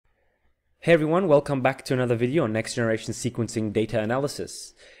Hey everyone, welcome back to another video on next generation sequencing data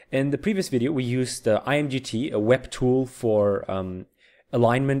analysis. In the previous video, we used IMGT, a web tool for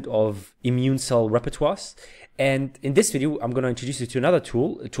alignment of immune cell repertoires. And in this video, I'm going to introduce you to another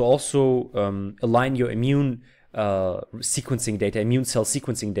tool to also align your immune sequencing data, immune cell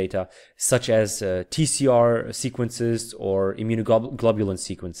sequencing data, such as TCR sequences or immunoglobulin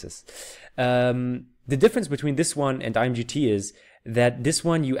sequences. The difference between this one and IMGT is that this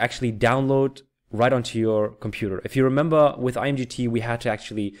one you actually download right onto your computer. If you remember, with IMGT, we had to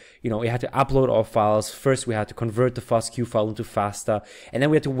actually, we had to upload our files. First, we had to convert the FASTQ file into FASTA, and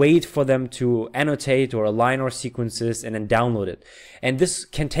then we had to wait for them to annotate or align our sequences and then download it. And this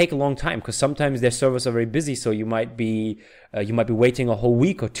can take a long time because sometimes their servers are very busy, so you might be waiting a whole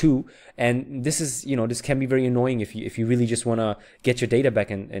week or two. And this is, this can be very annoying if you really just want to get your data back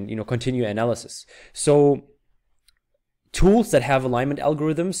and continue analysis. So tools that have alignment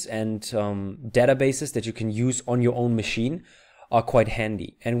algorithms and databases that you can use on your own machine are quite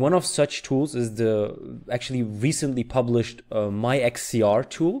handy. And one of such tools is the actually recently published MIXCR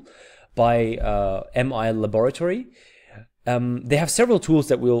tool by MI Laboratory. They have several tools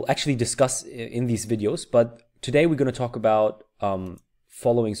that we'll actually discuss in these videos, but today we're going to talk about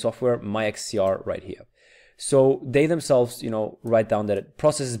following software, MIXCR, right here. So they themselves, write down that it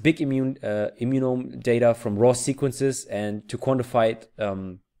processes big immunome data from raw sequences and to quantified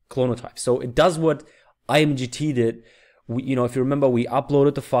clonotypes. So it does what IMGT did. If you remember, we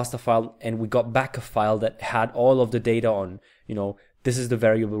uploaded the FASTA file and we got back a file that had all of the data on, this is the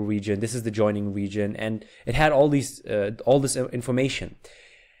variable region, this is the joining region, and it had all this information.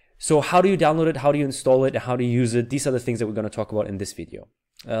 So how do you download it? How do you install it? And how do you use it? These are the things that we're going to talk about in this video.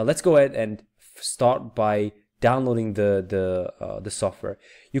 Let's go ahead and start by downloading the software.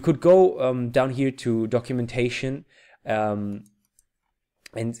 You could go down here to documentation and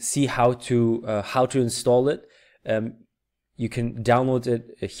see how to install it. You can download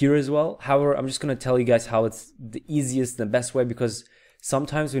it here as well. However, I'm just going to tell you guys how it's the easiest and the best way, because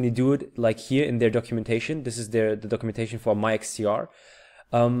sometimes when you do it like here in their documentation, this is the documentation for MIXCR.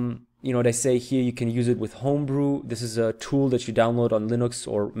 They say here you can use it with Homebrew. This is a tool that you download on Linux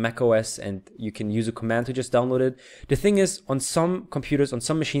or Mac OS, and you can use a command to just download it. The thing is, on some computers, on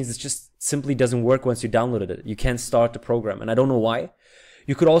some machines, it just simply doesn't work once you downloaded it. You can't start the program, and I don't know why.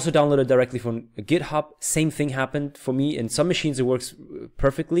 You could also download it directly from GitHub. Same thing happened for me. In some machines it works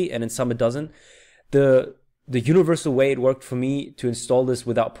perfectly, and in some it doesn't. The universal way it worked for me to install this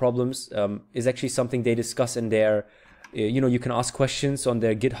without problems is actually something they discuss in their you can ask questions on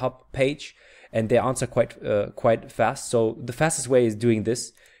their GitHub page, and they answer quite fast. So the fastest way is doing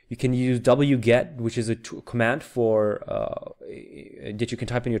this. You can use wget, which is a command for that you can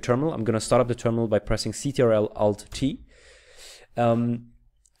type in your terminal. I'm going to start up the terminal by pressing Ctrl-Alt-T.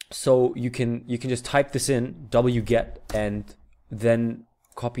 So you can just type this in, wget, and then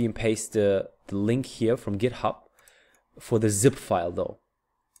copy and paste the link here from GitHub for the zip file though.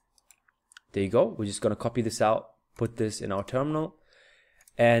 There you go. We're just going to copy this out, put this in our terminal,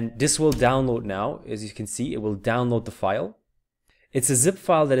 and this will download now. As you can see, it will download the file. It's a zip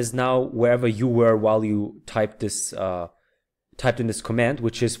file that is now wherever you were while you typed in this command,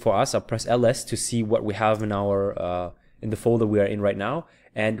 which is for us. I'll press LS to see what we have in our in the folder we are in right now,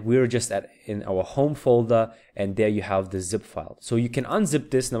 and we're just in our home folder, and there you have the zip file. So you can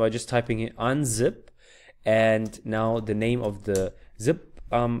unzip this now by just typing in unzip, and now the name of the zip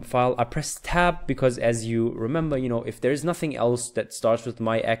file. I press tab because, as you remember, if there's nothing else that starts with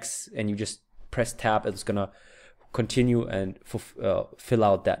MyX and you just press tab, it's gonna continue and fill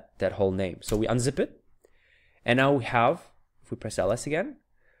out that whole name. So we unzip it, and now we have, if we press LS again,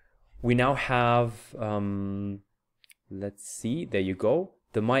 we now have let's see, there you go,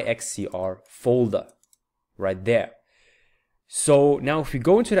 the MIXCR folder right there. So now if we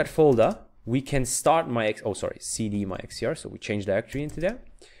go into that folder, we can start CD MIXCR. So we change directory into there.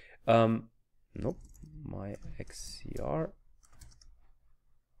 Nope, MIXCR.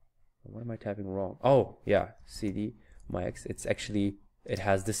 What am I typing wrong? Oh yeah, CD MIX. It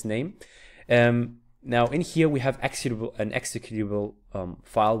has this name. Now in here we have an executable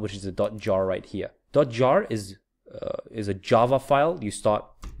file, which is a .jar right here. .jar is a Java file. You start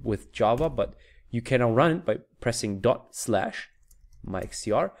with Java, but you can now run it by pressing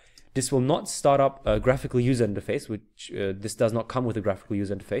 /MIXCR. This will not start up a graphical user interface, which this does not come with a graphical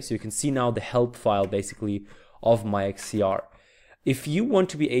user interface. So you can see now the help file basically of MIXCR. If you want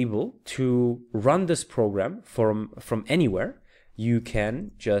to be able to run this program from anywhere, you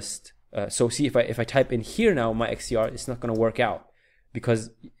can just so see if I type in here now MIXCR, it's not going to work out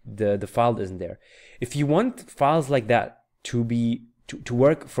because the file isn't there. If you want files like that to to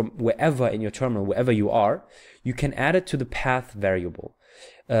work from wherever in your terminal, wherever you are, you can add it to the path variable.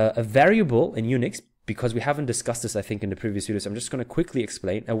 A variable in Unix, because we haven't discussed this, I think, in the previous videos, I'm just going to quickly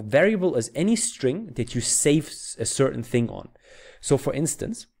explain. A variable is any string that you save a certain thing on. So for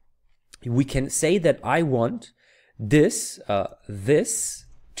instance, we can say that I want this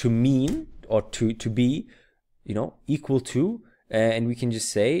to mean, or to be, equal to, and we can just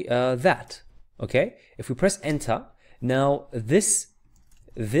say that. Okay, if we press enter, now this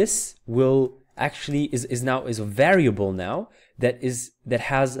will actually is a variable now that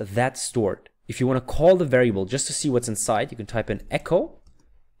has that stored. If you want to call the variable just to see what's inside, you can type in echo,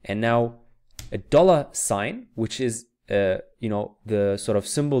 and now a $sign, which is the sort of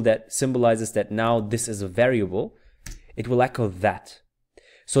symbol that symbolizes that now this is a variable. It will echo that.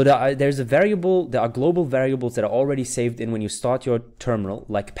 So there are global variables that are already saved in when you start your terminal,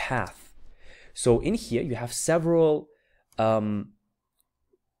 like path. So in here you have several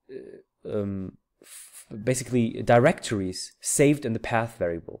basically directories saved in the path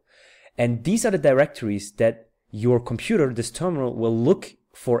variable. And these are the directories that your computer, this terminal, will look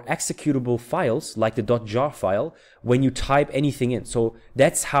for executable files like the .jar file when you type anything in. So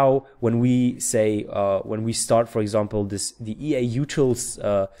that's how when we say, when we start, for example, the EA utils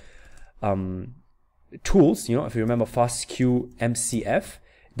tools, if you remember fastq MCF,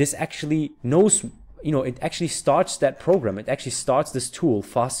 this actually knows, it actually starts that program. It actually starts this tool,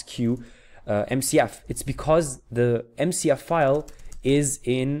 fastq MCF. It's because the MCF file is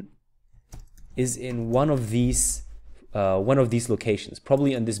in one of these locations,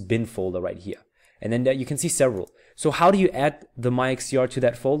 probably in this bin folder right here. And then you can see several. So how do you add the MIXCR to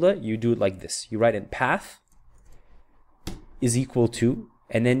that folder? You do it like this. You write in path is equal to,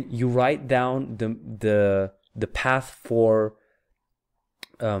 and then you write down the path for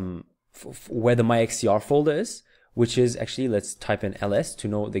where the MIXCR folder is, which is actually, let's type in ls to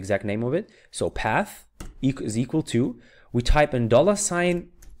know the exact name of it. So path is equal to, we type in $,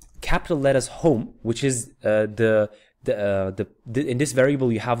 capital letters home, which is in this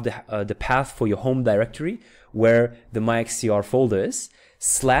variable you have the path for your home directory where the MIXCR folder is,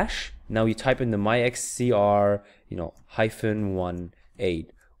 slash, now you type in the MIXCR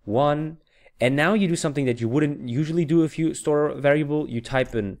 -181, and now you do something that you wouldn't usually do if you store a variable. You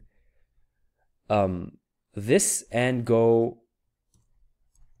type in this and go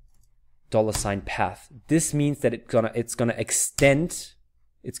 $path. This means that it's gonna extend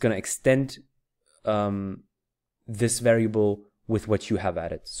this variable with what you have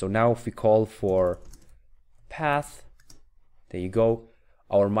added. So now if we call for path, there you go,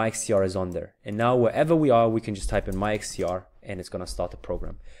 our MIXCR is on there. And now wherever we are, we can just type in MIXCR and it's gonna start the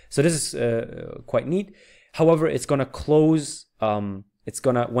program. So this is quite neat. However, it's gonna close,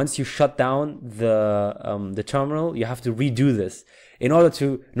 once you shut down the terminal, you have to redo this. In order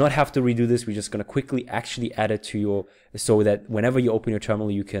to not have to redo this, we're just gonna quickly actually add it to your, so that whenever you open your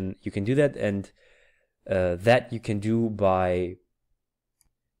terminal, you can do that. And that you can do by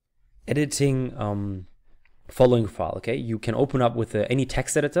editing following file. Okay, you can open up with any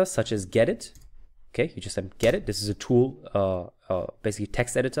text editor such as Gedit. Okay, you just type Gedit. This is a tool, basically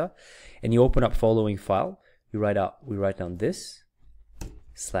text editor, and you open up following file. We write down this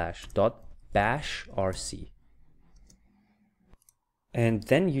 /.bashrc, and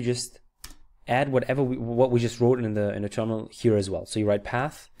then you just add what we just wrote in the terminal here as well. So you write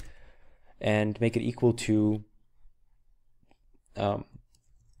path and make it equal to the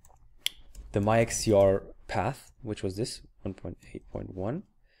MIXCR path, which was this 1.8.1,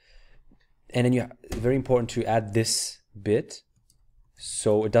 and then very important to add this bit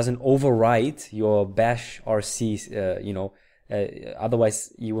so it doesn't overwrite your bash rc.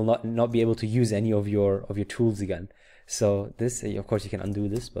 Otherwise you will not be able to use any of your tools again. So this, of course, you can undo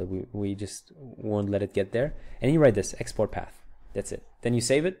this, but we just won't let it get there. And you write this export path. That's it. Then you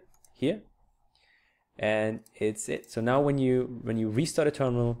save it here, and it's it. So now when you restart a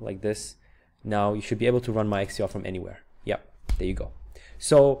terminal like this, now you should be able to run MIXCR from anywhere. Yep, there you go.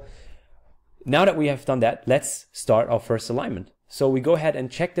 So now that we have done that, let's start our first alignment. So we go ahead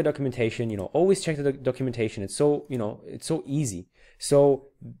and check the documentation. Always check the documentation. It's so it's so easy. So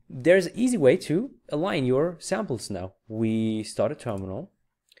there's an easy way to align your samples now. We start a terminal.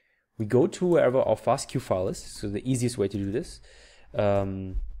 We go to wherever our fastq file is. So the easiest way to do this.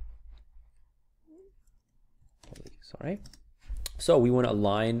 Sorry. So we want to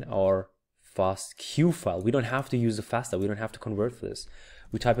align our fastq file. We don't have to use the FASTA. We don't have to convert for this.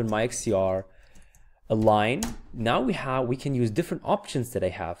 We type in MIXCR align. Now we can use different options that I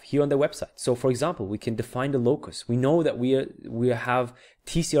have here on the website. So for example, we can define the locus. We know that we have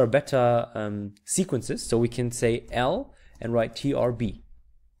TCR beta sequences, so we can say L and write TRB.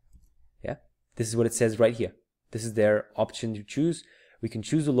 Yeah, this is what it says right here. This is their option to choose. We can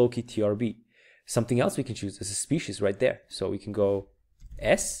choose the loci TRB. Something else we can choose is a species right there. So we can go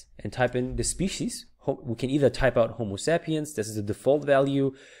S and type in the species. We can either type out Homo sapiens. This is the default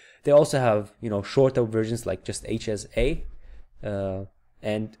value. They also have, you know, shorter versions like just HSA.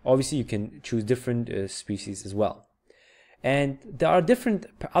 And obviously you can choose different species as well. And there are different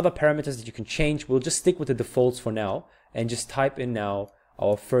other parameters that you can change. We'll just stick with the defaults for now and just type in now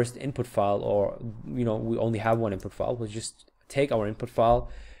our first input file, or, you know, we only have one input file. We'll just take our input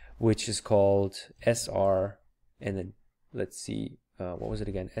file, which is called SR, and then let's see, what was it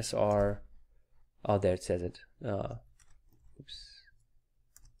again? SR, oh, there it says it. Oops.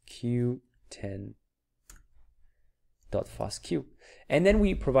 Q10.fastq. And then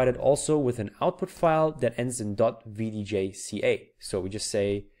we provided also with an output file that ends in .vdjca. So we just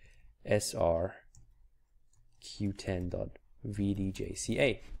say sr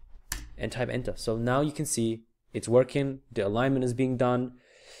q10.vdjca and type enter. So now you can see it's working. The alignment is being done.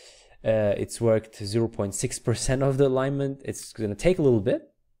 It's worked 0.6% of the alignment. It's going to take a little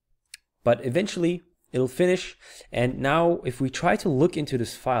bit, but eventually it'll finish. And now if we try to look into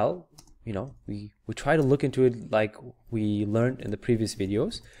this file, you know, we try to look into it like we learned in the previous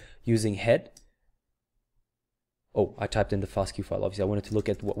videos using head. Oh, I typed in the FASTQ file. Obviously, I wanted to look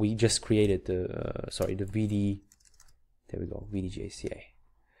at what we just created. The VD. There we go. VDJCA.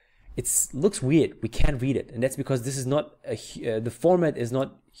 It looks weird. We can't read it, and that's because this is not the format is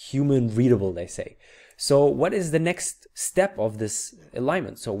not human readable, they say. So, what is the next step of this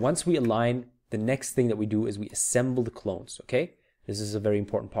alignment? So, once we align, the next thing that we do is we assemble the clones. Okay. This is a very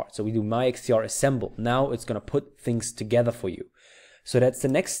important part. So we do MIXCR assemble. Now it's going to put things together for you. So that's the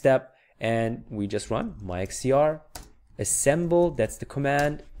next step. And we just run MIXCR assemble. That's the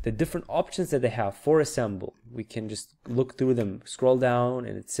command. The different options that they have for assemble, we can just look through them, scroll down,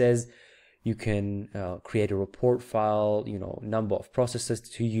 and it says you can create a report file, you know, number of processes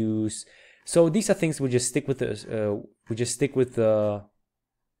to use. So these are things we just stick with the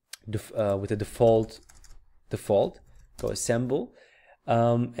default. Go assemble,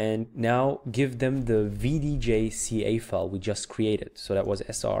 and now give them the VDJCA file we just created. So that was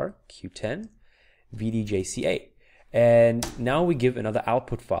SR Q10 VDJCA, and now we give another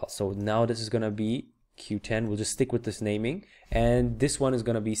output file. So now this is going to be Q10. We'll just stick with this naming, and this one is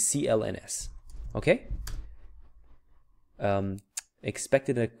going to be CLNS. Okay.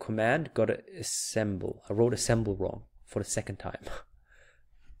 Expected a command, got to assemble. I wrote assemble wrong for the second time.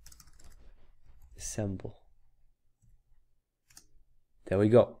 Assemble. There we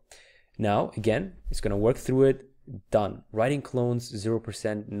go. Now, again, it's going to work through it. Done. Writing clones,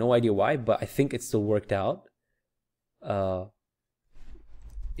 0%. No idea why, but I think it still worked out.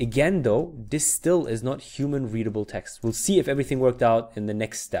 Again, though, this still is not human readable text. We'll see if everything worked out in the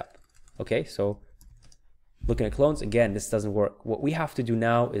next step. Okay, so looking at clones, again, this doesn't work. What we have to do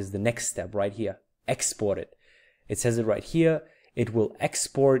now is the next step right here. Export it. It says it right here. It will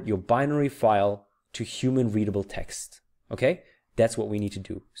export your binary file to human readable text. Okay? That's what we need to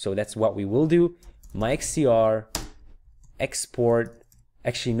do. So that's what we will do. MIXCR export,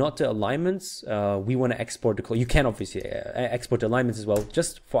 actually not the alignments. We want to export the clone. You can obviously export the alignments as well.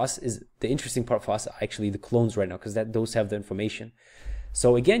 Just for us is the interesting part for us actually the clones right now, because those have the information.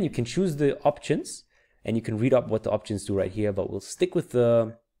 So again, you can choose the options and you can read up what the options do right here. But we'll stick with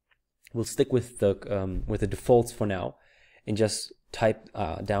the defaults for now, and just type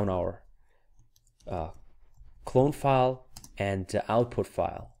down our clone file and the output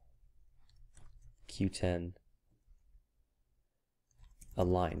file Q10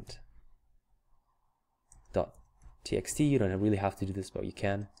 aligned .txt. You don't really have to do this, but you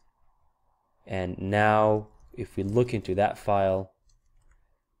can. And now if we look into that file,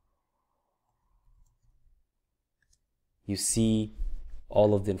 you see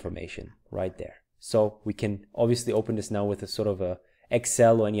all of the information right there. So we can obviously open this now with a sort of a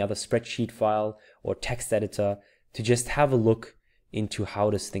Excel or any other spreadsheet file or text editor to just have a look into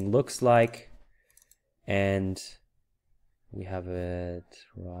how this thing looks like. And we have it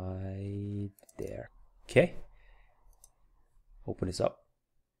right there. Okay. Open this up.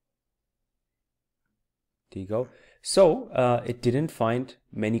 There you go. So it didn't find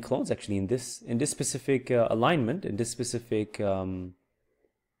many clones actually in this specific alignment, in this specific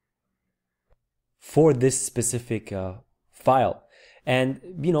for this specific file. And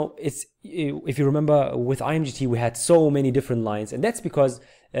you know, it's, if you remember with IMGT we had so many different lines, and that's because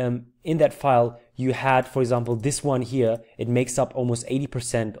in that file you had, for example, this one here, it makes up almost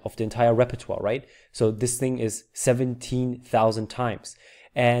 80% of the entire repertoire, right? So this thing is 17,000 times,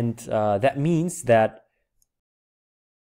 and that means that